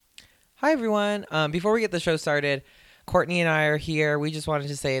Hi, everyone. Before we get the show started, Courtney and I are here. We just wanted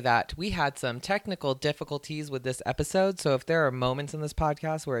to say that we had some technical difficulties with this episode. So if there are moments in this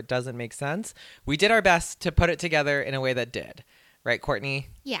podcast where it doesn't make sense, we did our best to put it together in a way that did. Right, Courtney?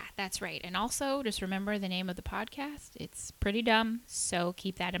 Yeah, that's right. And also, just remember the name of the podcast. It's pretty dumb, so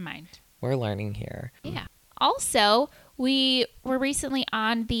keep that in mind. We're learning here. Yeah. Also, we were recently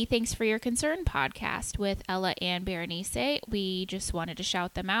on the Thanks for Your Concern podcast with Ella and Berenice. We just wanted to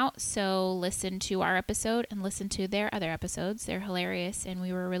shout them out. So listen to our episode and listen to their other episodes. They're hilarious, and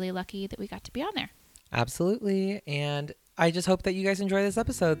we were really lucky that we got to be on there. Absolutely. And I just hope that you guys enjoy this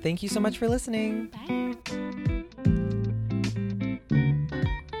episode. Thank you so much for listening. Bye.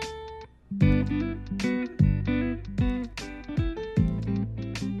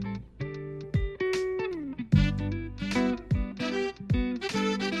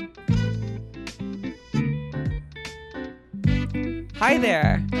 Hi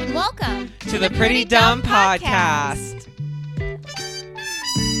there. And welcome to the Pretty Dumb Podcast.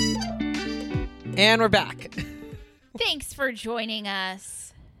 And we're back. Thanks for joining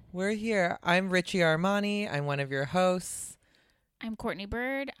us. We're here. I'm Ricci Armani. I'm one of your hosts. I'm Courtney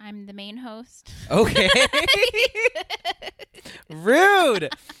Bird. I'm the main host. Okay. Rude.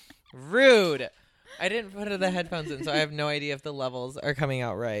 I didn't put the headphones in, so I have no idea if the levels are coming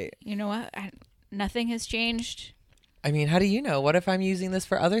out right. You know what? Nothing has changed. I mean, how do you know? What if I'm using this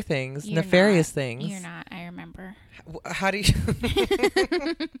for other things, You're nefarious not. things? You're not. I remember. How do you...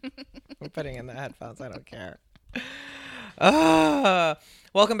 I'm putting in the headphones. I don't care.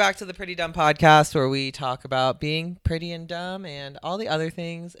 Welcome back to the Pretty Dumb Podcast, where we talk about being pretty and dumb and all the other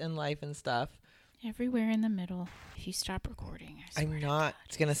things in life and stuff. Everywhere in the middle. If you stop recording, I'm not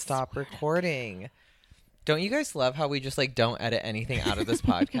going to stop recording. Don't you guys love how we just don't edit anything out of this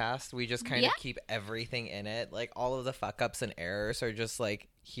podcast? We just kind of keep everything in it. Like all of the fuck ups and errors are just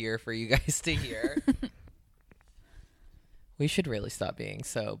here for you guys to hear. We should really stop being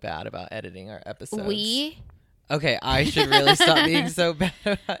so bad about editing our episodes. Okay, I should really stop being so bad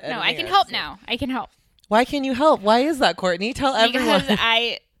about editing. No, I can help now. I can help. Why can you help? Why is that, Courtney? Tell everyone. Because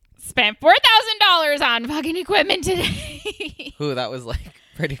I spent $4,000 on fucking equipment today. Ooh, that was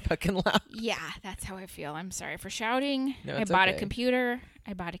pretty fucking loud. Yeah, that's how I feel. I'm sorry for shouting. No, I bought a computer.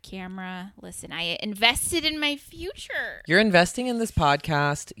 I bought a camera. Listen, I invested in my future. You're investing in this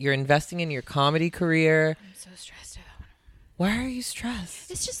podcast. You're investing in your comedy career. I'm so stressed out. Why are you stressed?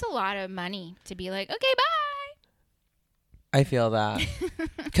 It's just a lot of money to be like, okay, bye. I feel that.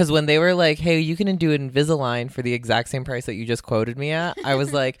 Because when they were like, hey, you can do Invisalign for the exact same price that you just quoted me at, I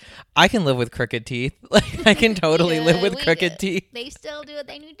was like, I can live with crooked teeth. I can totally live with crooked teeth. They still do what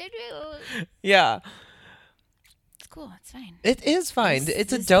they need to do. Yeah. It's cool. It's fine. It is fine.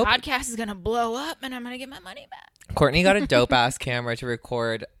 It's a this dope... podcast is going to blow up and I'm going to get my money back. Courtney got a dope-ass camera to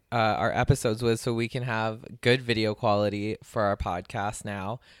record our episodes with so we can have good video quality for our podcast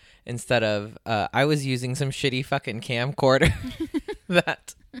now. Instead of, I was using some shitty fucking camcorder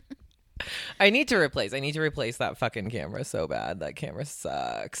that I need to replace. I need to replace that fucking camera so bad. That camera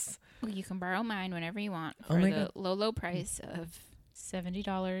sucks. Well, you can borrow mine whenever you want for the low price of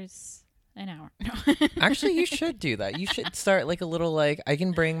 $70 an hour. Actually, you should do that. You should start a little I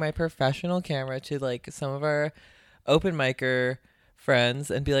can bring my professional camera to some of our open micer friends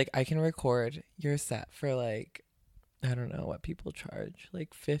and be like, I can record your set for I don't know what people charge,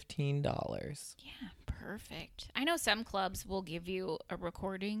 $15. Yeah, perfect. I know some clubs will give you a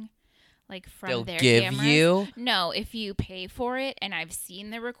recording, from They'll their give cameras. you? No, if you pay for it, and I've seen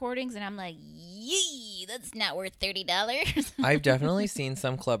the recordings, and I'm like, yee, that's not worth $30. I've definitely seen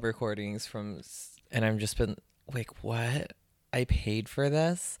some club recordings and I've just been what? I paid for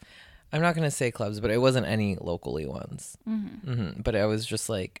this? I'm not going to say clubs, but it wasn't any locally ones. Mm-hmm. But I was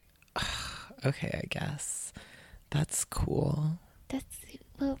just okay, I guess. That's cool.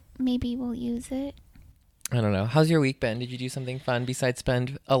 Well, maybe we'll use it. I don't know. How's your week been? Did you do something fun besides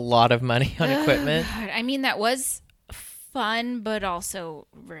spend a lot of money on equipment? God. I mean, that was fun, but also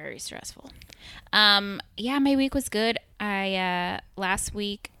very stressful. Yeah, my week was good. Last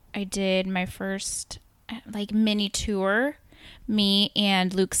week I did my first mini tour. Me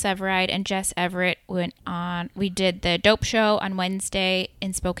and Luke Severide and Jess Everett we did the Dope Show on Wednesday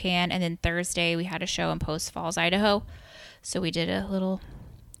in Spokane, and then Thursday we had a show in Post Falls, Idaho. So we drove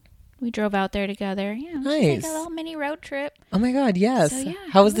out there together. Yeah, nice. A little mini road trip. Oh my God, yes. So, yeah,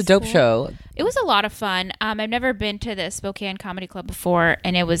 how was the Dope cool. Show? It was a lot of fun. I've never been to the Spokane Comedy Club before,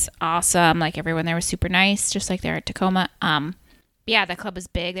 and it was awesome. Everyone there was super nice, just like there at Tacoma. Yeah, the club was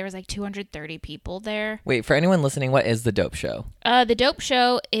big. There was 230 people there. Wait, for anyone listening, what is the Dope Show? The Dope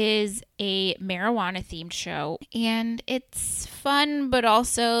Show is a marijuana themed show, and it's fun, but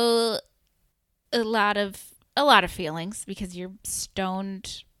also a lot of feelings because you're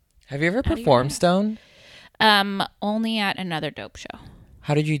stoned. Have you ever out of your performed mind. stone? Only at another dope show.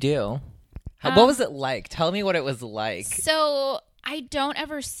 How did you do? What was it like? Tell me what it was like. So I don't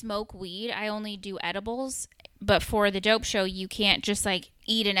ever smoke weed. I only do edibles. But for the dope show, you can't just like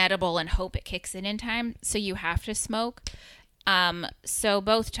eat an edible and hope it kicks in time. So you have to smoke. So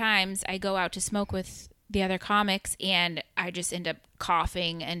both times I go out to smoke with the other comics and I just end up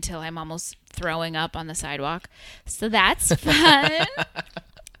coughing until I'm almost throwing up on the sidewalk. So that's fun.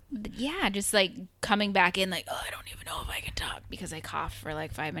 Yeah, just like coming back in like, oh, I don't even know if I can talk because I coughed for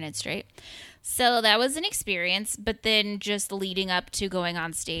like 5 minutes straight. So that was an experience, but then just leading up to going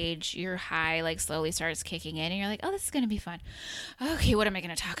on stage, your high like slowly starts kicking in and you're like, oh, this is going to be fun. Okay, what am I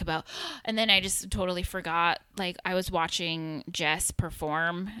going to talk about? And then I just totally forgot. Like I was watching Jess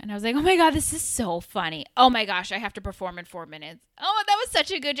perform and I was like, oh my God, this is so funny. Oh my gosh, I have to perform in 4 minutes. Oh, that was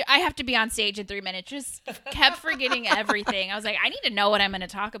such a good, I have to be on stage in 3 minutes. Just kept forgetting everything. I was like, I need to know what I'm going to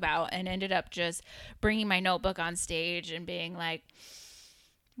talk about, and ended up just bringing my notebook on stage and being like,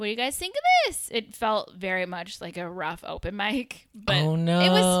 what do you guys think of this? It felt very much like a rough open mic, but Oh, no. it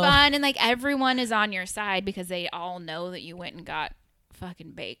was fun. And like everyone is on your side because they all know that you went and got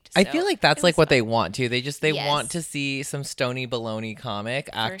fucking baked. I So feel like that's it like was what fun. they want to. They Yes. want to see some stony baloney comic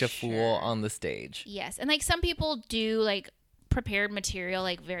act a fool sure. on the stage. Yes. And like some people do like prepared material,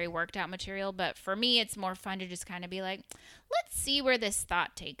 like very worked out material. But for me, it's more fun to just kind of be like, let's see where this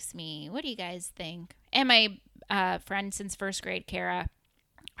thought takes me. What do you guys think? And my friend since first grade, Kara,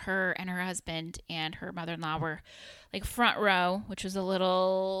 her and her husband and her mother-in-law were like front row, which was a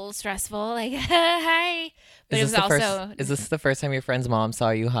little stressful. Like, hi. But it was also... Is this the first time your friend's mom saw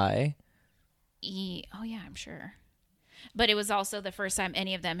you high? Oh, yeah, I'm sure. But it was also the first time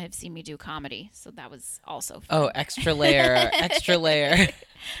any of them have seen me do comedy. So that was also fun. Oh, extra layer, extra layer.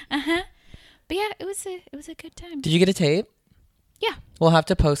 Uh-huh. But yeah, it was a good time. Did you get a tape? Yeah. We'll have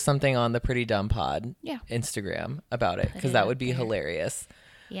to post something on the Pretty Dumb Pod Yeah. Instagram about it Put because it that up would be there. hilarious.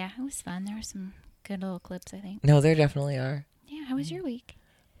 Yeah, it was fun. There were some good little clips, I think. No, there definitely are. Yeah, how was your week?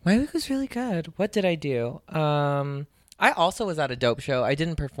 My week was really good. What did I do? I also was at a dope show. I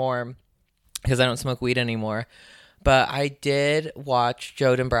didn't perform because I don't smoke weed anymore. But I did watch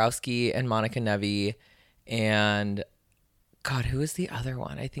Joe Dombrowski and Monica Nevi and God, who was the other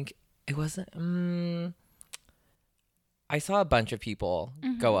one? I think it wasn't. I saw a bunch of people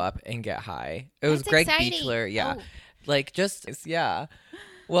go up and get high. It was That's Greg exciting. Beechler. Yeah. Oh. Like just, yeah.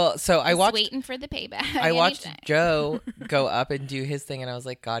 Well, so I watched. Waiting for the payback. I watched anytime. Joe go up and do his thing, and I was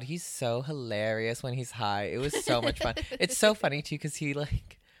like, God, he's so hilarious when he's high. It was so much fun. It's so funny, too, because he,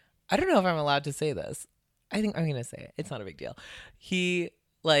 like, I don't know if I'm allowed to say this. I think I'm going to say it. It's not a big deal. He,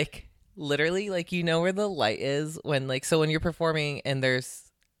 like, literally, like, you know where the light is when, like, so when you're performing and there's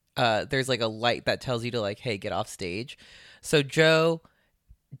like, a light that tells you to, like, hey, get off stage. So Joe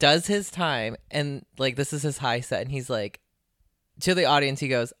does his time, and, like, this is his high set, and he's like, to the audience, he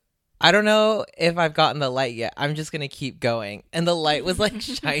goes, I don't know if I've gotten the light yet. I'm just going to keep going. And the light was like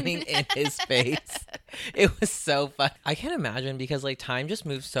shining in his face. It was so fun. I can't imagine because like time just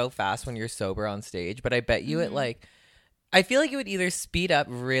moves so fast when you're sober on stage. But I bet you it like, I feel like it would either speed up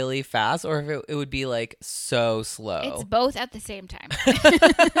really fast or if it would be like so slow. It's both at the same time.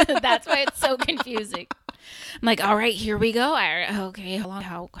 That's why it's so confusing. I'm like, all right, here we go. Okay,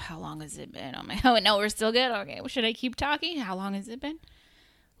 how long has it been? Oh, no, we're still good. Okay, well, should I keep talking? How long has it been?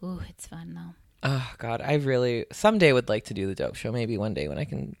 Ooh, it's fun though. Oh God, I really someday would like to do the dope show. Maybe one day when I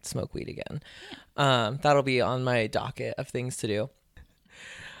can smoke weed again. That'll be on my docket of things to do.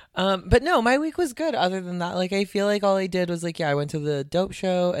 But no, my week was good. Other than that, like I feel like all I did was like, yeah, I went to the dope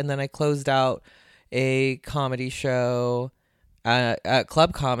show and then I closed out a comedy show at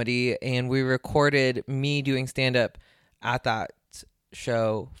Club Comedy, and we recorded me doing stand up at that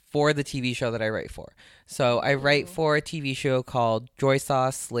show for the TV show that I write for. So I write for a TV show called Joy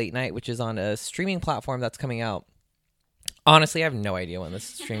Sauce Late Night, which is on a streaming platform that's coming out. Honestly, I have no idea when this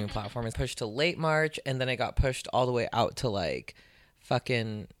streaming platform is pushed to late March, and then it got pushed all the way out to like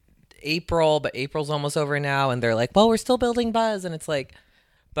fucking April, but April's almost over now, and they're like, well, we're still building buzz, and it's like,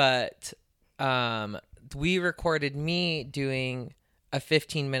 but we recorded me doing a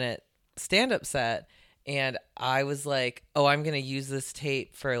 15-minute stand-up set, and I was like, oh, I'm going to use this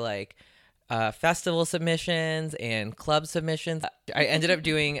tape for like festival submissions and club submissions. I ended up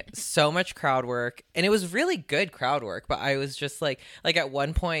doing so much crowd work, and it was really good crowd work, but I was just like at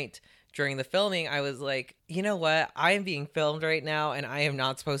one point during the filming, I was like, you know what? I am being filmed right now, and I am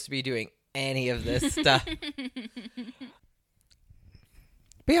not supposed to be doing any of this stuff.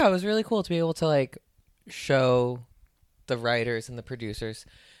 But yeah, it was really cool to be able to like show the writers and the producers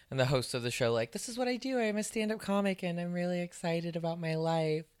and the host of the show, like, this is what I do. I'm a stand-up comic and I'm really excited about my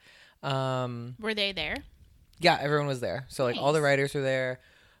life. Were they there? Yeah, everyone was there. So like all the writers were there.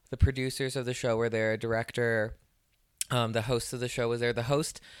 The producers of the show were there. Director, the host of the show was there. The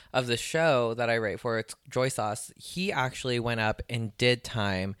host of the show that I write for, it's Joy Sauce. He actually went up and did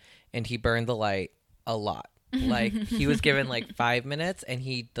time, and he burned the light a lot. Like he was given like 5 minutes, and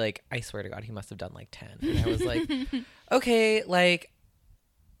he like, I swear to God, he must have done like 10. And I was like, okay, like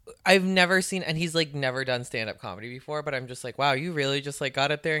I've never seen, and he's like never done stand-up comedy before, but I'm just like, wow, you really just like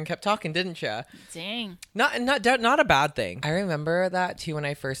got up there and kept talking, didn't you? Dang. Not a bad thing. I remember that too when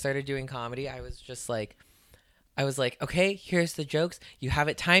I first started doing comedy. I was like, okay, here's the jokes. You have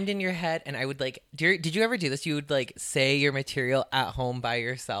it timed in your head. And I would like, did you ever do this? You would like say your material at home by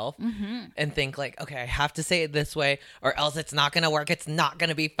yourself and think like, okay, I have to say it this way or else it's not going to work. It's not going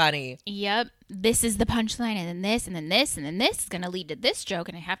to be funny. Yep. This is the punchline, and then this, and then this, and then this is going to lead to this joke.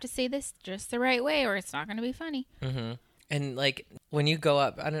 And I have to say this just the right way or it's not going to be funny. Mm-hmm. And like when you go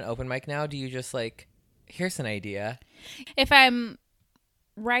up on an open mic now, do you just like, here's an idea? If I'm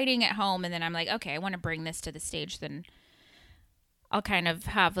writing at home and then I'm like, okay, I want to bring this to the stage, then I'll kind of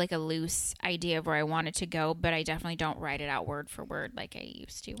have like a loose idea of where I want it to go, but I definitely don't write it out word for word like I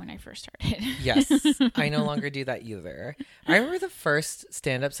used to when I first started. Yes, I no longer do that either. I remember the first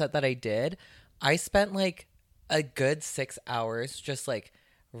stand-up set that I did, I spent like a good 6 hours just like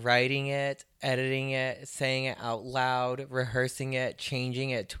writing it, editing it, saying it out loud, rehearsing it, changing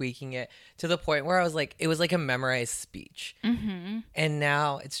it, tweaking it, to the point where I was like, it was like a memorized speech. Mm-hmm. And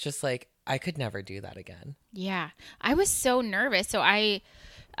now it's just like, I could never do that again. Yeah. I was so nervous. So I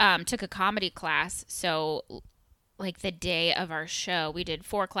took a comedy class. So like the day of our show, we did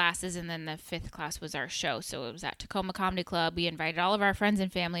 4 classes and then the 5th class was our show. So it was at Tacoma Comedy Club. We invited all of our friends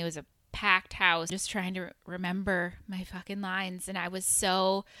and family. It was a packed house, just trying to remember my fucking lines. And I was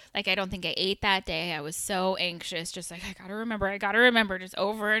so like, I don't think I ate that day. I was so anxious, just like, I gotta remember, just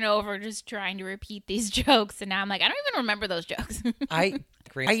over and over, just trying to repeat these jokes. And now I'm like, I don't even remember those jokes. I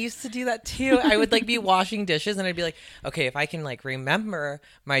used to do that too. I would like be washing dishes and I'd be like, okay, if I can like remember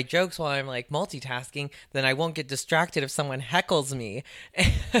my jokes while I'm like multitasking, then I won't get distracted if someone heckles me.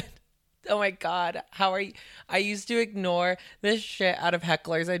 And oh my God, how are you? I used to ignore the shit out of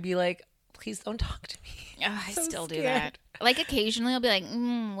hecklers. I'd be like, please don't talk to me. Oh, I still do that. Like occasionally I'll be like,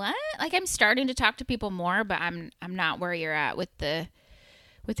 what? Like I'm starting to talk to people more, but I'm not where you're at with the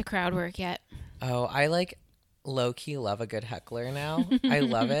crowd work yet. Oh, I like low-key love a good heckler now. I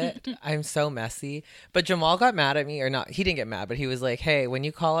love it. I'm so messy. But Jamal got mad at me, or not, he didn't get mad, but he was like, hey, when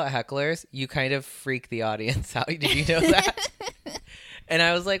you call out hecklers, you kind of freak the audience out. Did you know that? And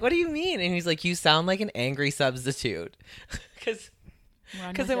I was like, what do you mean? And he's like, you sound like an angry substitute. Because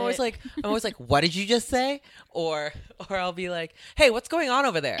I'm always like, what did you just say? Or I'll be like, hey, what's going on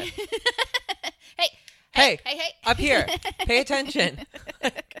over there? Hey, up here, pay attention.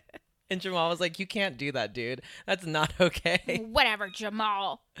 And Jamal was like, you can't do that, dude. That's not okay. Whatever,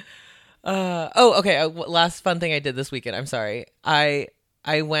 Jamal. Okay. Last fun thing I did this weekend. I'm sorry. I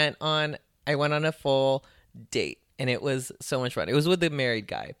went on a full date. And it was so much fun. It was with a married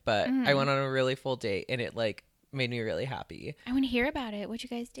guy, but I went on a really full date and it like made me really happy. I want to hear about it. What'd you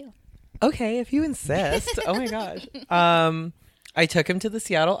guys do? Okay, if you insist. Oh my gosh. I took him to the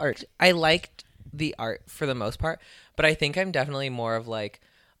Seattle Art. I liked the art for the most part, but I think I'm definitely more of like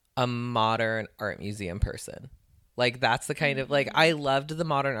a modern art museum person. Like that's the kind of like, I loved the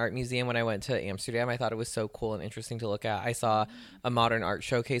modern art museum when I went to Amsterdam. I thought it was so cool and interesting to look at. I saw a modern art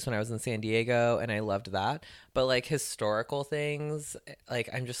showcase when I was in San Diego and I loved that. But like historical things, like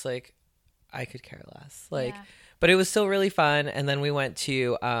I'm just like, I could care less. Like, yeah. But it was still really fun. And then we went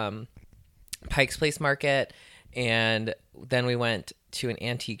to Pike's Place Market, and then we went to an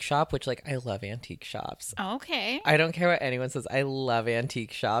antique shop, which like I love antique shops. Okay. I don't care what anyone says. I love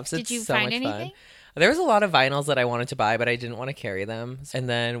antique shops. Did you find anything? Fun. There was a lot of vinyls that I wanted to buy, but I didn't want to carry them. And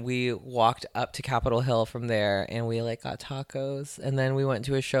then we walked up to Capitol Hill from there and we like got tacos. And then we went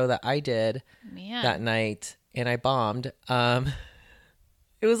to a show that I did that night and I bombed.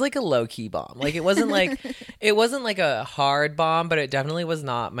 It was like a low key bomb. Like it wasn't like a hard bomb, but it definitely was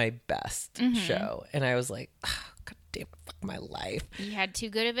not my best show. And I was like, oh, God damn, fuck my life. You had too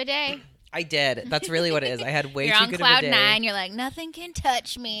good of a day. I did. That's really what it is. I had way You're too on good cloud of a day. 9. You're like, nothing can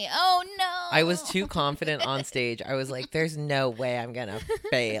touch me. Oh, no. I was too confident on stage. I was like, there's no way I'm going to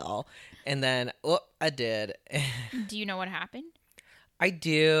fail. And then, I did. Do you know what happened? I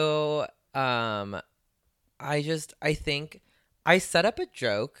do. I think I set up a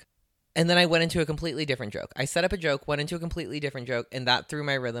joke and then I went into a completely different joke. I set up a joke, went into a completely different joke, and that threw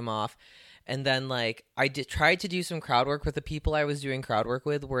my rhythm off. And then like I tried to do some crowd work, but the people I was doing crowd work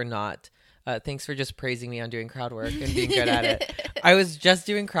with were not. Thanks for just praising me on doing crowd work and being good at it. I was just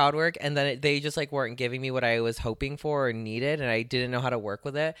doing crowd work, and then they just like weren't giving me what I was hoping for or needed, and I didn't know how to work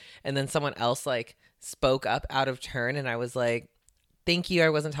with it. And then someone else like spoke up out of turn, and I was like, thank you, I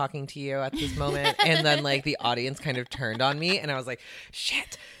wasn't talking to you at this moment. And then like the audience kind of turned on me, and I was like,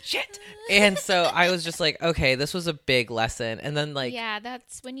 shit. And so I was just like, okay, this was a big lesson. And then like, yeah,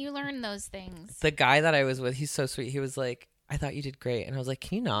 that's when you learn those things. the guy that I was with, he's so sweet. He was like, I thought you did great. And I was like,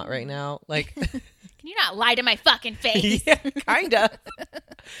 can you not right now? Like, can you not lie to my fucking face? yeah, kind of.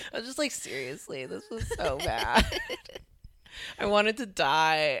 I was just like, seriously, this was so bad. I wanted to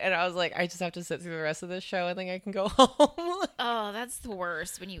die. And I was like, I just have to sit through the rest of this show. I think I can go home. Oh, that's the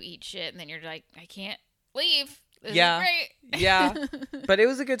worst when you eat shit and then you're like, I can't leave. This Yeah. is great. Yeah. But it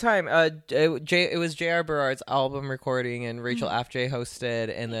was a good time. It was J.R. Berard's album recording, and Rachel Afjay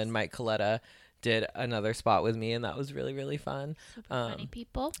hosted, and then Mike Coletta did another spot with me, and that was really, really fun. Funny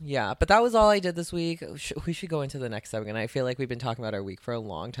people. Yeah, but that was all I did this week. We should go into the next segment. I feel like we've been talking about our week for a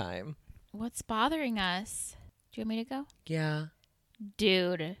long time. What's bothering us? Do you want me to go? Yeah.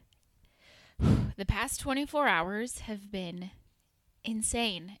 Dude, the past 24 hours have been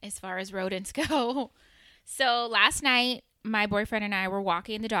insane as far as rodents go. So last night, my boyfriend and I were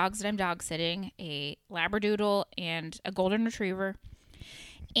walking the dogs that I'm dog sitting, a Labradoodle and a Golden Retriever.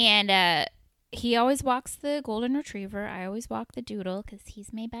 And he always walks the Golden Retriever. I always walk the Doodle because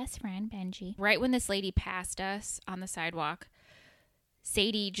he's my best friend, Benji. Right when this lady passed us on the sidewalk,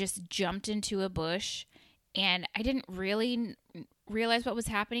 Sadie just jumped into a bush. And I didn't really realize what was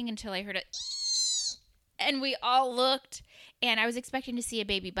happening until I heard a and we all looked. And I was expecting to see a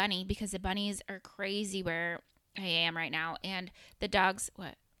baby bunny because the bunnies are crazy where I am right now. And the dogs,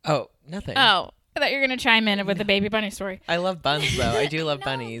 what? Oh, nothing. Oh, I thought you were going to chime in with the baby bunny story. I love buns, though. I do love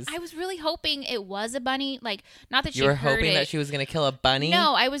bunnies. I was really hoping it was a bunny. Like, not that You were heard hoping it. that she was going to kill a bunny?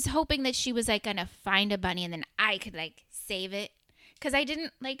 No, I was hoping that she was, like, going to find a bunny and then I could, like, save it. Because I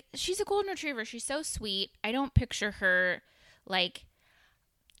didn't, like, she's a Golden Retriever. She's so sweet. I don't picture her, like,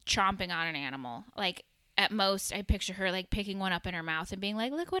 chomping on an animal. Like, at most, I picture her, like, picking one up in her mouth and being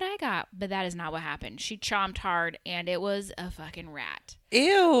like, look what I got. But that is not what happened. She chomped hard, and it was a fucking rat.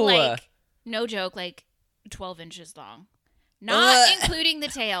 Ew. Like, no joke, like, 12 inches long. Not including the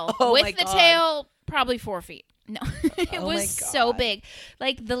tail. Oh With my the God. tail, probably 4 feet. No, it Oh was my so God. big.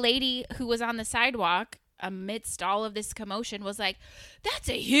 Like, the lady who was on the sidewalk amidst all of this commotion was like, that's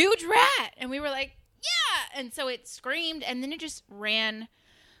a huge rat. And we were like, yeah. And so it screamed, and then it just ran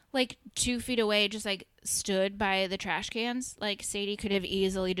like 2 feet away, just like stood by the trash cans. Like, Sadie could have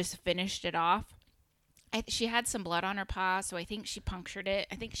easily just finished it off. She had some blood on her paw, so I think she punctured it.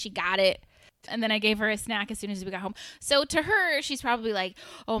 I think she got it. And then I gave her a snack as soon as we got home. So to her, she's probably like,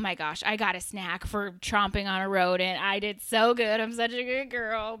 oh my gosh, I got a snack for chomping on a rodent. I did so good. I'm such a good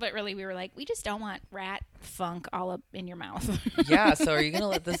girl. But really, we were like, we just don't want rat funk all up in your mouth. Yeah, so are you going to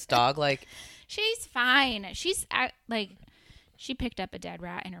let this dog, like... She's fine. She's like, she picked up a dead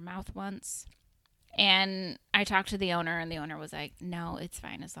rat in her mouth once. And I talked to the owner, and the owner was like, no, it's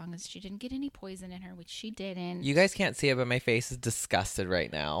fine as long as she didn't get any poison in her, which she didn't. You guys can't see it, but my face is disgusted right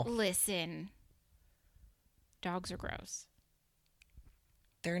now. Listen, dogs are gross.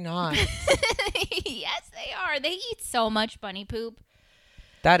 They're not. Yes, they are. They eat so much bunny poop.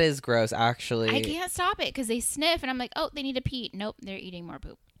 That is gross, actually. I can't stop it because they sniff, and I'm like, oh, they need to pee. Nope, they're eating more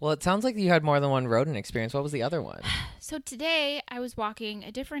poop. Well, it sounds like you had more than one rodent experience. What was the other one? So today I was walking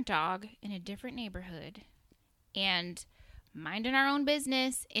a different dog in a different neighborhood and minding our own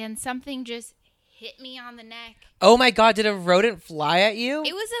business, and something just hit me on the neck. Oh my God, did a rodent fly at you?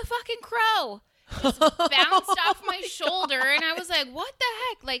 It was a fucking crow. Just bounced off my shoulder, and I was like, what the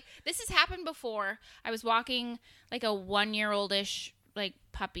heck? Like, this has happened before. I was walking like a 1-year-old-ish like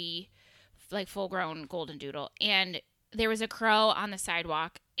puppy, like full-grown golden doodle, and there was a crow on the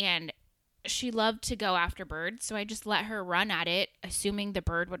sidewalk, and she loved to go after birds, so I just let her run at it, assuming the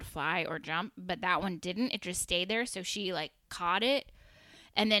bird would fly or jump, but that one didn't. It just stayed there, so she, like, caught it,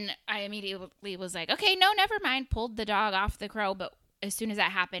 and then I immediately was like, okay, no, never mind, pulled the dog off the crow, but as soon as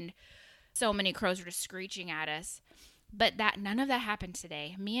that happened, so many crows were just screeching at us. But none of that happened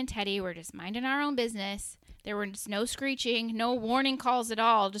today. Me and Teddy were just minding our own business. There was no screeching, no warning calls at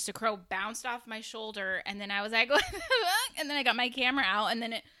all. Just a crow bounced off my shoulder, and then I was like, what the fuck? And then I got my camera out, and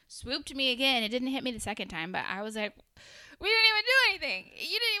then it swooped me again. It didn't hit me the second time, but I was like, we didn't even do anything.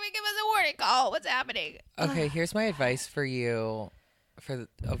 You didn't even give us a warning call. What's happening? Okay, here's my advice for you for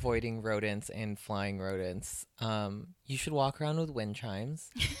avoiding rodents and flying rodents. You should walk around with wind chimes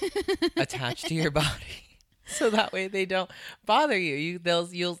attached to your body So that way they don't bother you.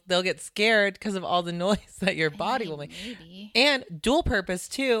 They'll get scared because of all the noise that your body will make. Maybe. And dual purpose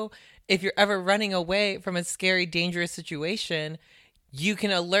too. If you're ever running away from a scary, dangerous situation, you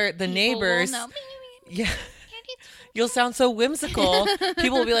can alert the neighbors. Yeah. You'll sound so whimsical.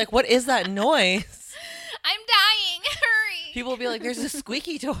 People will be like, "What is that noise?" I'm dying. Hurry. People will be like, "There's a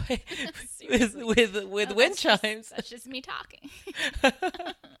squeaky toy with wind chimes." That's just me talking.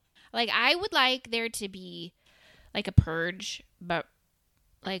 Like, I would like there to be like a purge, but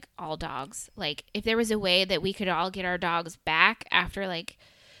like all dogs. Like, if there was a way that we could all get our dogs back after like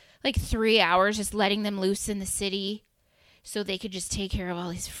 3 hours, just letting them loose in the city so they could just take care of all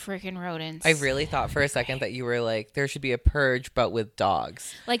these freaking rodents. I really thought for a second that you were like, there should be a purge, but with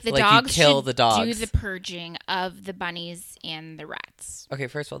dogs. Like, the like dogs you kill should the dogs. do the purging of the bunnies and the rats. Okay,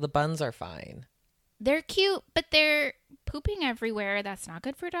 first of all, the buns are fine. They're cute, but they're pooping everywhere. That's not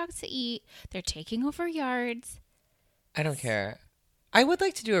good for dogs to eat. They're taking over yards. I don't care. I would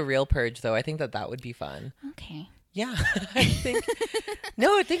like to do a real purge, though. I think that would be fun. Okay. Yeah, I think.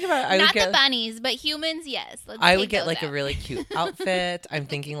 No, think about it. Not the bunnies, but humans, yes. I would get like a really cute outfit. I'm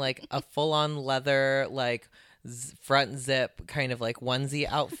thinking like a full-on leather, like front zip kind of like onesie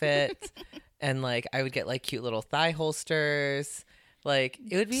outfit, and like I would get like cute little thigh holsters. Like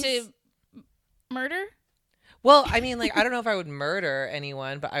it would be to murder. Well, I mean, like I don't know if I would murder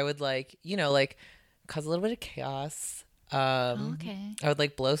anyone, but I would like like cause a little bit of chaos. Okay. I would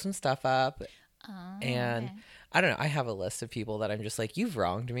like blow some stuff up, and. Okay. I don't know. I have a list of people that I'm just like, you've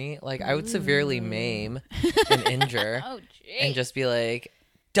wronged me. Like, I would severely maim and injure and just be like,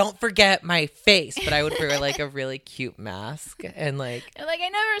 don't forget my face. But I would wear like a really cute mask and like I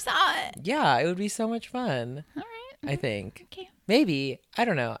never saw it. Yeah, it would be so much fun. All right. I think. Okay. Maybe. I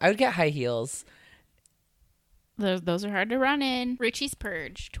don't know. I would get high heels. Those are hard to run in. Richie's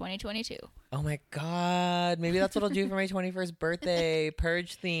Purge 2022. Oh my God. Maybe that's what I'll do for my 21st birthday.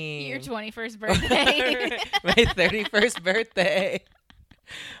 Purge theme. Your 21st birthday. My 31st birthday.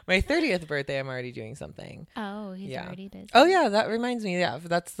 My 30th birthday, I'm already doing something. Oh, he's already busy. Oh yeah, that reminds me. Yeah,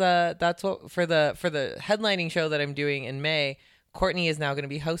 that's what for the headlining show that I'm doing in May. Courtney is now going to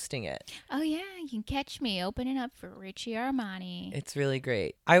be hosting it. Oh yeah, you can catch me opening up for Ricci Armani. It's really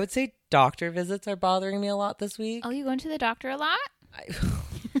great. I would say doctor visits are bothering me a lot this week. Oh, you going to the doctor a lot?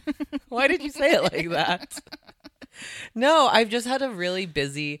 Why did you say it like that? No, I've just had a really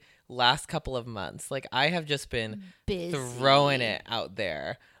busy last couple of months. Like I have just been throwing it out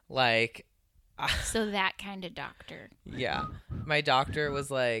there. Like, so that kind of doctor. Yeah, my doctor was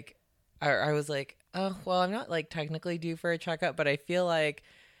like, I was like, oh well, I'm not like technically due for a checkup, but I feel like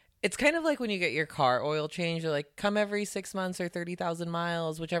it's kind of like when you get your car oil change. They're like, come every 6 months or 30,000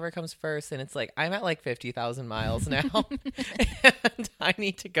 miles, whichever comes first. And it's like, I'm at like 50,000 miles now, and I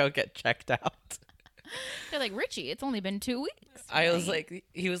need to go get checked out. They're like, Richie, it's only been 2 weeks. I was like,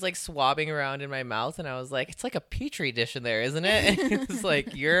 he was like swabbing around in my mouth, and I was like, it's like a petri dish in there, isn't it? And he was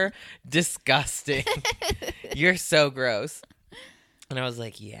like, you're disgusting. You're so gross. And I was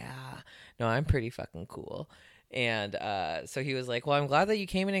like, yeah, no, I'm pretty fucking cool. And so he was like, well, I'm glad that you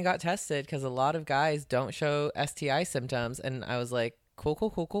came in and got tested because a lot of guys don't show STI symptoms. And I was like,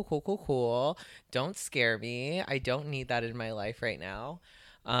 cool. Don't scare me. I don't need that in my life right now.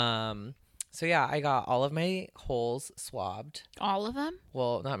 So yeah, I got all of my holes swabbed. All of them?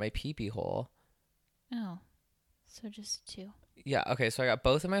 Well, not my pee-pee hole. Oh, so just 2. Yeah, okay, so I got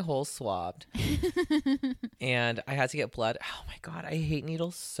both of my holes swabbed. And I had to get blood. Oh my God, I hate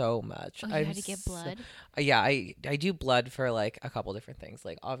needles so much. Oh, you had to get blood? Yeah, I do blood for like a couple different things.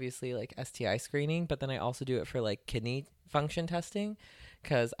 Like obviously like STI screening, but then I also do it for like kidney function testing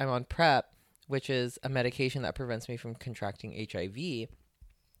because I'm on PrEP, which is a medication that prevents me from contracting HIV.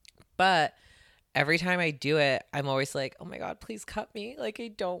 But every time I do it, I'm always like, oh my God, please cut me. Like, I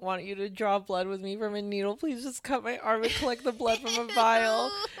don't want you to draw blood with me from a needle. Please just cut my arm and collect the blood from a vial.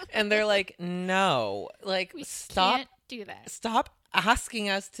 And they're like, no, like, we stop. Can't do that. Stop asking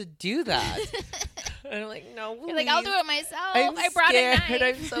us to do that. And I'm like, no, please. You're like, I'll do it myself. I brought scared. a knife.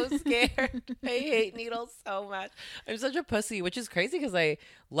 I'm so scared. I hate needles so much. I'm such a pussy, which is crazy because I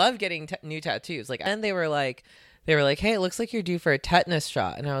love getting new tattoos. Like, and they were like, hey, it looks like you're due for a tetanus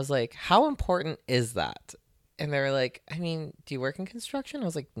shot. And I was like, how important is that? And they were like, I mean, do you work in construction? I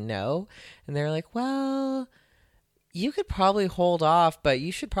was like, no. And they were like, well, you could probably hold off, but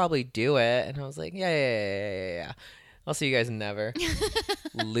you should probably do it. And I was like, yeah. I'll see you guys never.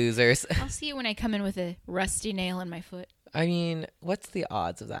 Losers. I'll see you when I come in with a rusty nail in my foot. I mean, what's the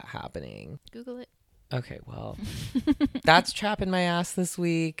odds of that happening? Google it. Okay, well, that's trapping my ass this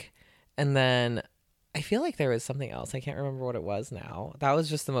week. And then I feel like there was something else. I can't remember what it was now. That was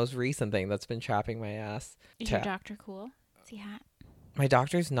just the most recent thing that's been chapping my ass. Is your doctor cool? Is he hot? My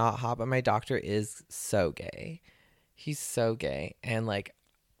doctor's not hot, but my doctor is so gay. He's so gay. And like,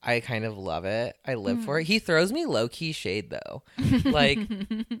 I kind of love it. I live for it. He throws me low-key shade though.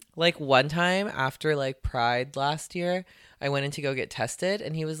 like one time after like Pride last year, I went in to go get tested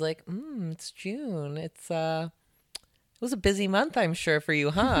and he was like, it's June. It was a busy month, I'm sure, for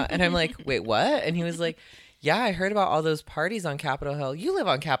you, huh? And I'm like, wait, what? And he was like, yeah, I heard about all those parties on Capitol Hill. You live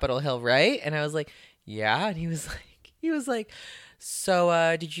on Capitol Hill, right? And I was like, yeah. And he was like,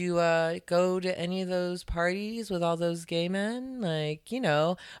 so did you go to any of those parties with all those gay men? Like,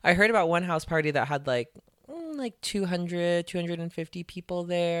 I heard about one house party that had like 250 people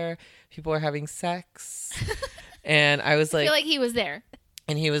there. People were having sex. And I was like, I feel like he was there.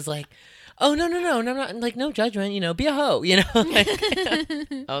 And he was like, oh, no, not like no judgment, be a hoe, like,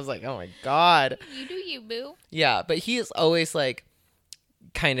 I was like, oh my God. You do you, boo. Yeah, but he is always like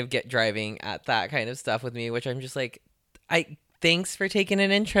kind of get driving at that kind of stuff with me, which I'm just like, thanks for taking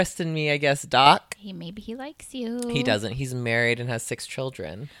an interest in me, I guess, Doc. Maybe he likes you. He doesn't. He's married and has 6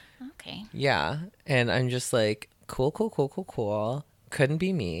 children. Okay. Yeah. And I'm just like, cool. Couldn't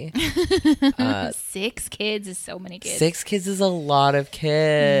be me. 6 kids is so many kids. 6 kids is a lot of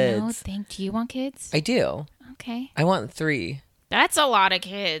kids. No, do you want kids? I do. Okay. I want 3. That's a lot of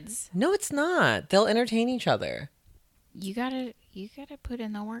kids. No, it's not. They'll entertain each other. You gotta put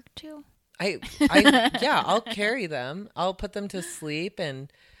in the work too. Yeah, I'll carry them. I'll put them to sleep,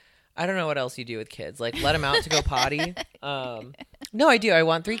 and I don't know what else you do with kids. Like let them out to go potty. No, I do. I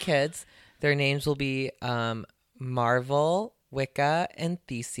want 3 kids. Their names will be Marvel, Wicca, and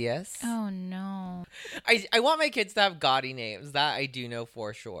Theseus. Oh no. I want my kids to have gaudy names. That I do know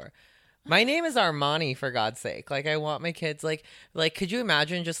for sure. My name is Armani, for God's sake. Like I want my kids like could you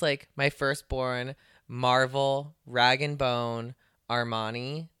imagine just like my firstborn Marvel, Rag and Bone,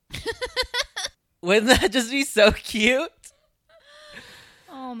 Armani? Wouldn't that just be so cute?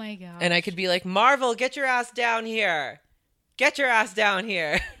 Oh my God. And I could be like, Marvel, get your ass down here. Get your ass down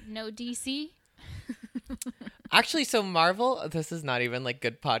here. No DC? Actually, so Marvel, this is not even like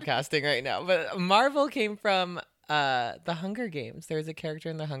good podcasting right now, but Marvel came from the Hunger Games. There's a character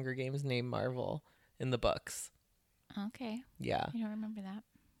in the Hunger Games named Marvel in the books. Okay. Yeah. I don't remember that.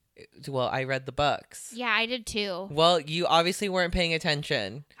 Well, I read the books. Yeah, I did too. Well, you obviously weren't paying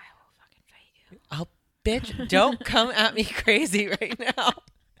attention. I will fucking fight you. Oh, bitch, don't come at me crazy right now.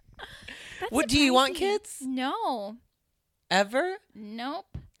 What, do you want kids? No. Ever?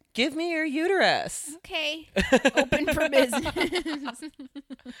 Nope. Give me your uterus. Okay. Open for business.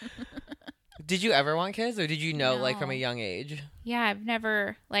 Did you ever want kids, or did you know No. like from a young age? Yeah, I've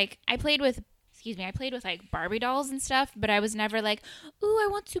never I played with like Barbie dolls and stuff, but I was never like, ooh, I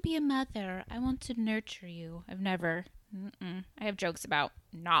want to be a mother. I want to nurture you. I've never. I have jokes about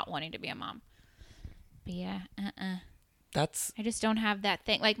not wanting to be a mom. But yeah, I just don't have that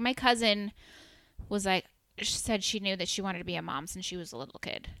thing. Like my cousin was like, she said she knew that she wanted to be a mom since she was a little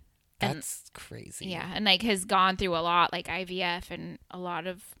kid. That's crazy. Yeah, and like has gone through a lot, like IVF and a lot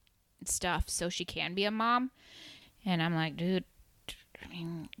of stuff, so she can be a mom. And I'm like, dude, I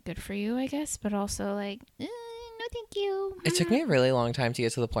mean, good for you, I guess, but also like, no, thank you. It took me a really long time to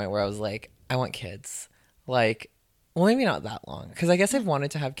get to the point where I was like, I want kids. Like, well, maybe not that long, because I guess I've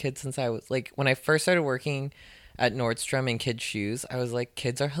wanted to have kids since I was like, when I first started working at Nordstrom in kids' shoes, I was like,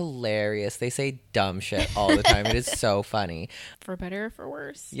 kids are hilarious. They say dumb shit all the time. It is so funny. For better or for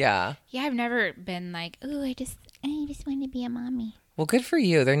worse. Yeah. Yeah, I've never been like, oh, I just want to be a mommy. Well, good for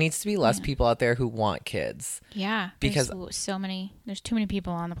you. There needs to be less people out there who want kids. Yeah. Because there's too many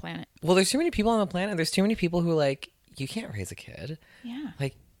people on the planet. Well, there's too many people on the planet. There's too many people who like, you can't raise a kid. Yeah.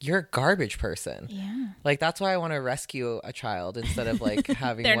 Like, you're a garbage person. Yeah. Like, that's why I want to rescue a child instead of like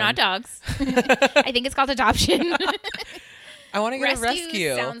having They're one. not dogs. I think it's called adoption. I want to get a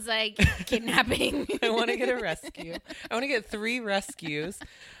rescue. Sounds like kidnapping. I want to get a rescue. I want to get 3 rescues.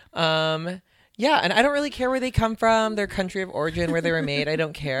 Yeah, and I don't really care where they come from, their country of origin, where they were made. I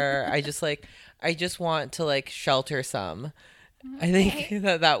don't care. I just want to like shelter some. I think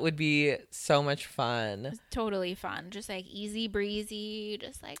that would be so much fun. It's totally fun. Just like easy breezy,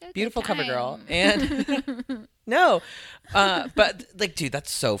 just like a Beautiful good cover time. girl. And no, but like, dude, that's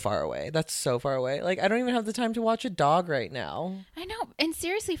so far away. That's so far away. Like, I don't even have the time to watch a dog right now. I know. And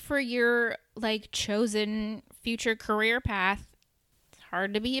seriously, for your like chosen future career path, it's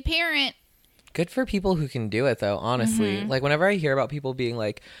hard to be a parent. Good for people who can do it though, honestly. Like whenever I hear about people being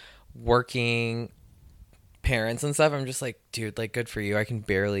like working parents and stuff, I'm just like, dude, like, good for you. I can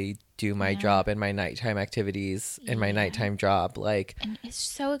barely do my job and my nighttime activities and my nighttime job. Like, and it's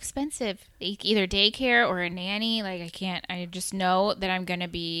so expensive. Either daycare or a nanny. Like, I just know that I'm going to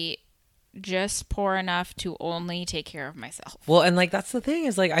be just poor enough to only take care of myself. Well, and like, that's the thing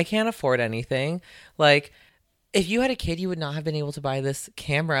is like, I can't afford anything. Like, if you had a kid, you would not have been able to buy this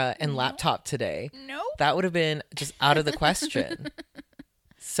camera and laptop today. Nope. That would have been just out of the question.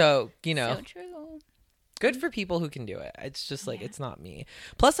 So, you know, So true. good for people who can do it. It's just like, it's not me.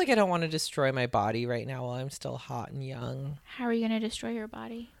 Plus, like, I don't want to destroy my body right now while I'm still hot and young. How are you going to destroy your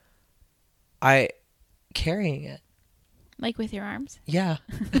body? Carrying it. Like with your arms? Yeah.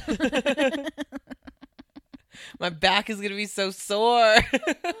 My back is going to be so sore.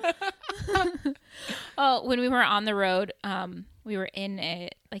 Oh, when we were on the road, we were in a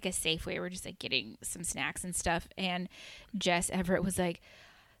Safeway. We're just like getting some snacks and stuff. And Jess Everett was like,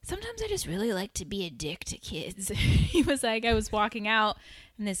 sometimes I just really like to be a dick to kids. He was like, I was walking out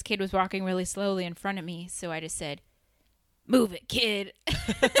and this kid was walking really slowly in front of me. So I just said, move it, kid.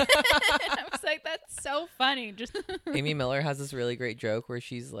 I was like, that's so funny. Just Amy Miller has this really great joke where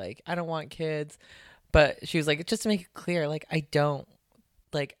she's like, I don't want kids. But she was like, just to make it clear, like,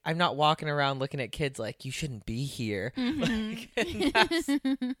 I'm not walking around looking at kids like, you shouldn't be here.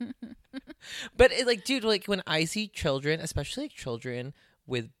 Mm-hmm. But like, dude, like when I see children, especially like children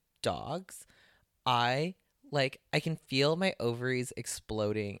with dogs, I can feel my ovaries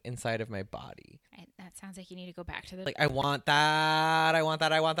exploding inside of my body. That sounds like you need to go back to the... Like, I want that. I want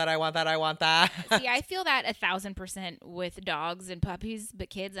that. I want that. I want that. I want that. See, I feel that 1,000% with dogs and puppies, but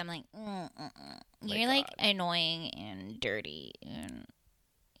kids, I'm like, you're like annoying and dirty. And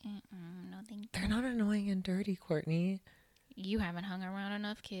no, thank you. They're not annoying and dirty, Courtney. You haven't hung around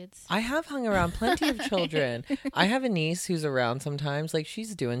enough kids. I have hung around plenty of children. I have a niece who's around sometimes. Like,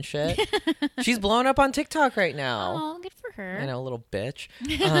 she's doing shit. She's blowing up on TikTok right now. Oh, good for her. I know, little bitch.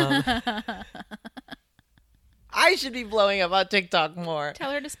 I should be blowing up on TikTok more.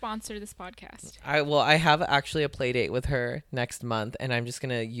 Tell her to sponsor this podcast. I have actually a play date with her next month, and I'm just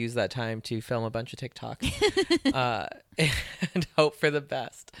gonna use that time to film a bunch of TikToks and hope for the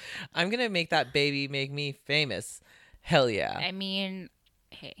best. I'm gonna make that baby make me famous. Hell yeah. I mean,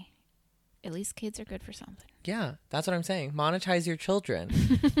 hey, at least kids are good for something. Yeah, that's what I'm saying. Monetize your children.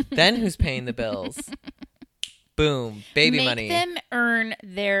 Then who's paying the bills? Boom, baby money. Make them earn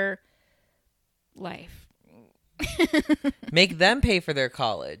their life. Make them pay for their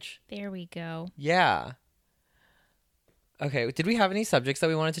college. There we go. Yeah. Okay, did we have any subjects that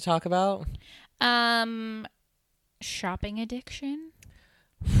we wanted to talk about? Shopping addiction.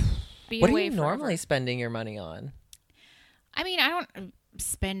 What are you normally spending your money on? I mean, I don't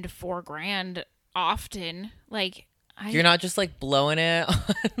spend $4,000 often. Like, you're not just like blowing it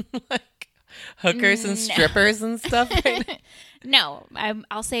on like hookers and strippers and stuff right now? No,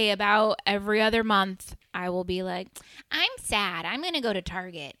 I'll say about every other month I will be like, I'm sad. I'm going to go to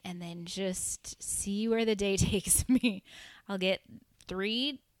Target and then just see where the day takes me. I'll get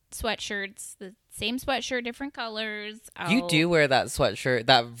 3 sweatshirts, the same sweatshirt, different colors. You do wear that sweatshirt,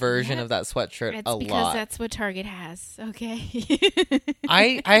 that version of that sweatshirt a lot. Because that's what Target has. Okay.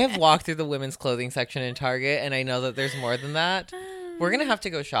 I have walked through the women's clothing section in Target and I know that there's more than that. We're going to have to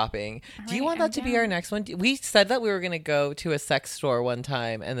go shopping. Do you want that to be our next one? We said that we were going to go to a sex store one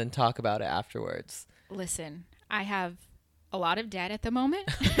time and then talk about it afterwards. Listen, I have a lot of debt at the moment.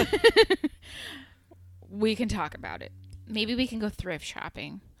 We can talk about it. Maybe we can go thrift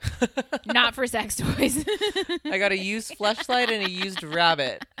shopping. Not for sex toys. I got a used fleshlight and a used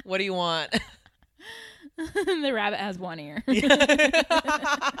rabbit. What do you want? The rabbit has one ear.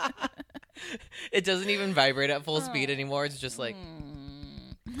 It doesn't even vibrate at full speed anymore. It's just like...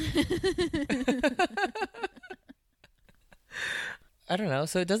 I don't know.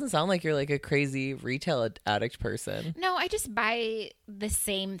 So it doesn't sound like you're like a crazy retail addict person. No, I just buy the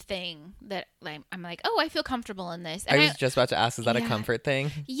same thing that like I'm like, oh, I feel comfortable in this. And I was just about to ask, is that a comfort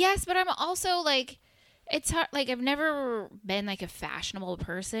thing? Yes, but I'm also like, it's hard. Like I've never been like a fashionable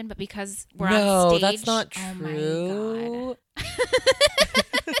person, but because we're on stage. No, that's not true. Oh my God.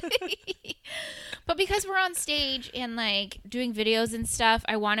 But because we're on stage and like doing videos and stuff,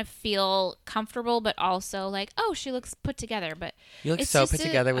 I want to feel comfortable, but also like, oh, she looks put together. But you look so put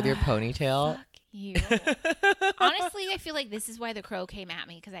together with your ponytail. Fuck you. Honestly, I feel like this is why the crow came at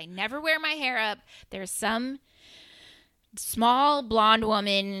me, because I never wear my hair up. There's some small blonde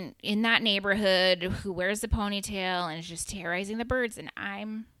woman in that neighborhood who wears the ponytail and is just terrorizing the birds, and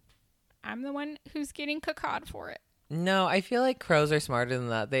I'm the one who's getting cacawed for it. No, I feel like crows are smarter than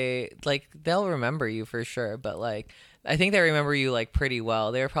that. They'll remember you for sure, but like I think they remember you like pretty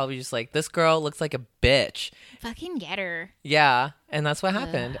well. They were probably just like, this girl looks like a bitch. Fucking get her. Yeah, and that's what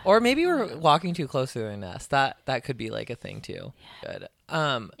happened. Or maybe we're walking too close to their nest. That could be like a thing too. Good.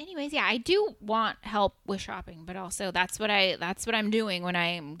 Anyways, yeah, I do want help with shopping, but also that's what I'm doing when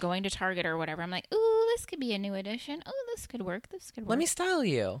I'm going to Target or whatever. I'm like, ooh, this could be a new addition. Oh, this could work. This could work. Let me style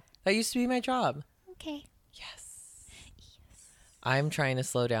you. That used to be my job. Okay. Yes. I'm trying to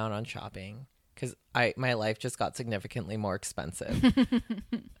slow down on shopping because my life just got significantly more expensive.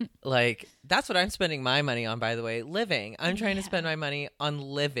 Like, that's what I'm spending my money on, by the way. Living. I'm trying to spend my money on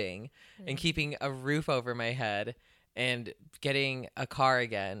living and keeping a roof over my head and getting a car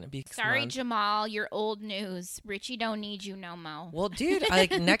again. Sorry, Jamal, you're old news. Richie don't need you no more. Well, dude,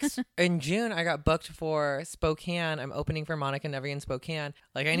 like in June, I got booked for Spokane. I'm opening for Monica Nevi in Spokane.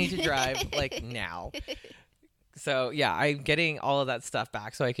 Like, I need to drive like now. So yeah, I'm getting all of that stuff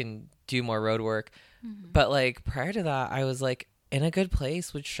back so I can do more road work. Mm-hmm. But like prior to that, I was like in a good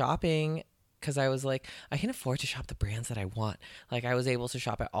place with shopping. Because I was like, I can afford to shop the brands that I want. Like, I was able to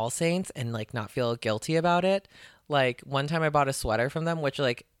shop at All Saints and like not feel guilty about it. Like, one time I bought a sweater from them, which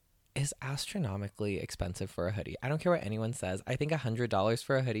like is astronomically expensive for a hoodie. I don't care what anyone says. I think $100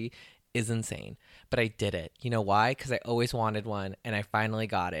 for a hoodie is insane. But I did it. You know why? Because I always wanted one and I finally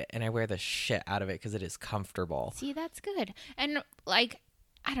got it. And I wear the shit out of it because it is comfortable. See, that's good. And like,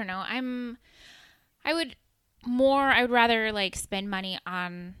 I don't know. I would rather like spend money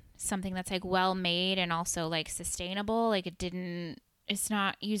on something that's like well made and also like sustainable. Like it's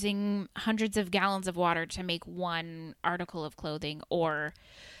not using hundreds of gallons of water to make one article of clothing, or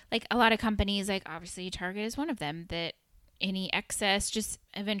like a lot of companies, like obviously Target is one of them, that any excess just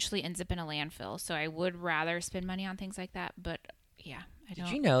eventually ends up in a landfill. So I would rather spend money on things like that. But yeah, Did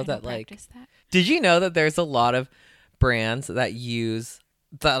you know that there's a lot of brands that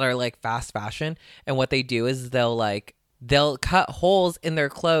are like fast fashion, and what they do is they'll cut holes in their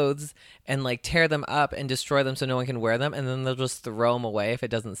clothes and like tear them up and destroy them so no one can wear them. And then they'll just throw them away if it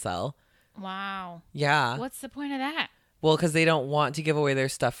doesn't sell. Wow. Yeah. What's the point of that? Well, because they don't want to give away their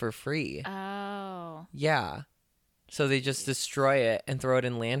stuff for free. Oh. Yeah. So they just destroy it and throw it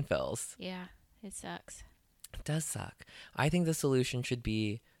in landfills. Yeah. It sucks. It does suck. I think the solution should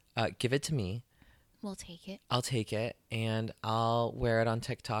be give it to me. We'll take it. I'll take it and I'll wear it on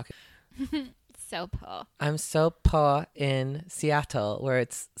TikTok. So poor. I'm so poor in Seattle, where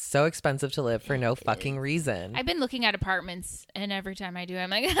it's so expensive to live for no fucking reason. I've been looking at apartments, and every time I do, I'm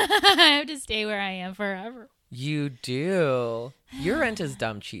like, I have to stay where I am forever. You do. Your rent is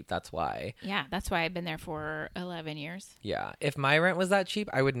dumb cheap. That's why. Yeah, that's why I've been there for 11 years. Yeah. If my rent was that cheap,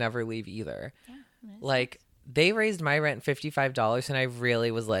 I would never leave either. Yeah, like, they raised my rent $55, and I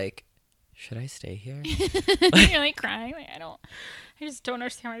really was like, should I stay here? You're like crying. Like, I just don't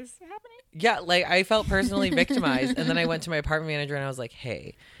understand why this is happening. Yeah, like I felt personally victimized. And then I went to my apartment manager and I was like,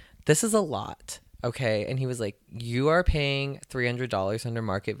 hey, this is a lot. Okay. And he was like, you are paying $300 under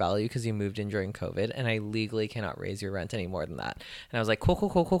market value because you moved in during COVID. And I legally cannot raise your rent any more than that. And I was like, cool.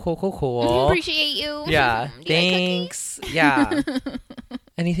 Appreciate you. Yeah. Thanks. Yeah.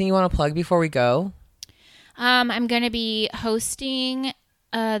 Anything you want to plug before we go? I'm going to be hosting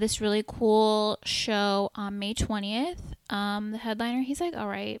this really cool show on May 20th. The headliner, he's like, all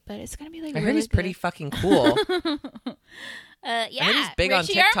right, but it's gonna be like. I heard he's pretty fucking cool. Yeah, I heard he's big Richie on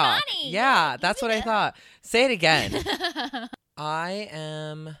TikTok. Armani. Yeah, that's what I thought. Say it again. I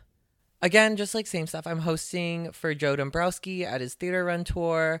am, again, just like same stuff. I'm hosting for Joe Dombrowski at his theater run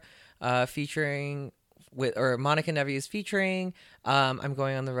tour, featuring Monica Nevi is featuring. I'm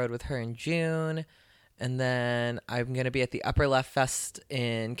going on the road with her in June. And then I'm going to be at the Upper Left Fest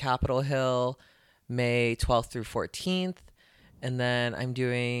in Capitol Hill, May 12th through 14th. And then I'm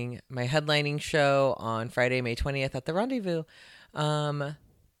doing my headlining show on Friday, May 20th at the Rendezvous.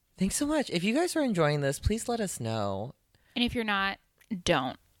 Thanks so much. If you guys are enjoying this, please let us know. And if you're not,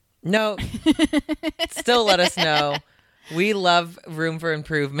 don't. No. Still let us know. We love room for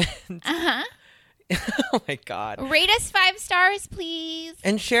improvement. Uh-huh. Oh my God. Rate us 5 stars, please.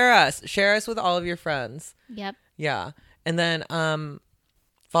 And share us with all of your friends. Yep. Yeah. And then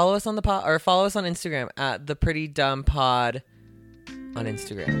follow us on the pod, or follow us on Instagram at the Pretty Dumb Pod on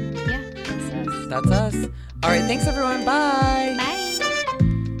Instagram. Yeah, that's us. That's us. All right, thanks everyone. Bye. Bye.